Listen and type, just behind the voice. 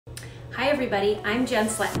Hi everybody, I'm Jen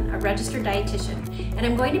Sletton, a registered dietitian, and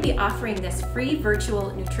I'm going to be offering this free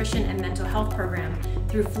virtual nutrition and mental health program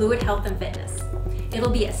through Fluid Health and Fitness. It'll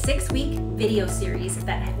be a 6-week video series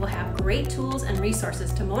that will have great tools and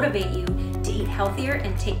resources to motivate you to eat healthier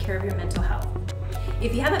and take care of your mental health.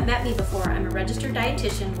 If you haven't met me before, I'm a registered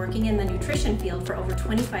dietitian working in the nutrition field for over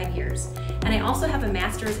 25 years, and I also have a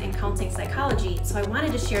master's in counseling psychology, so I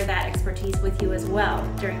wanted to share that expertise with you as well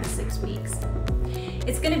during the 6 weeks.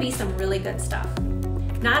 It's going to be some really good stuff.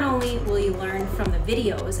 Not only will you learn from the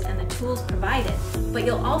videos and the tools provided, but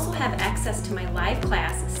you'll also have access to my live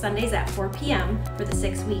class Sundays at 4 p.m. for the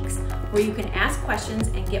 6 weeks, where you can ask questions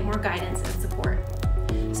and get more guidance and support.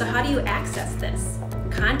 So how do you access this?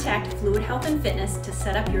 Contact Fluid Health and Fitness to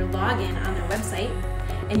set up your login on their website,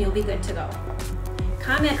 and you'll be good to go.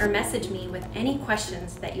 Comment or message me with any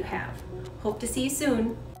questions that you have. Hope to see you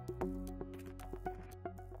soon.